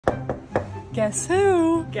Guess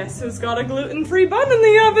who? Guess who's got a gluten-free bun in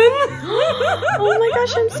the oven? Oh my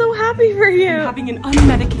gosh, I'm so happy for you. I'm having an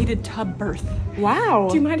unmedicated tub birth. Wow.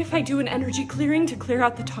 Do you mind if I do an energy clearing to clear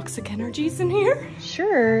out the toxic energies in here?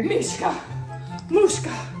 Sure. Mishka,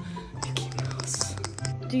 Mushka, Mickey Mouse.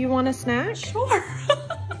 Do you want a snack? Sure.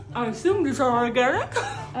 I assume these are organic.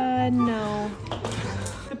 No.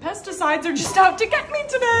 The pesticides are just out to get me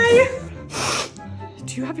today.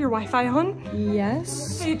 Do you have your Wi-Fi on?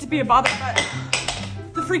 Yes. I hate to be a bother, but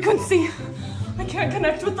the frequency, I can't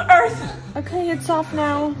connect with the earth. Okay, it's off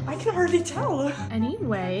now. I can hardly tell.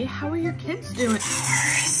 Anyway, how are your kids doing?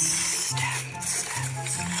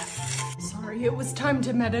 Sorry, it was time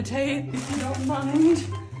to meditate, if you don't mind.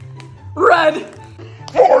 Red.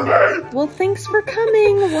 Well, thanks for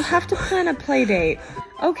coming. We'll have to plan a play date.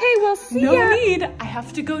 Okay, well, see ya. No need. I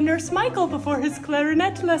have to go nurse Michael before his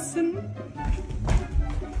clarinet lesson.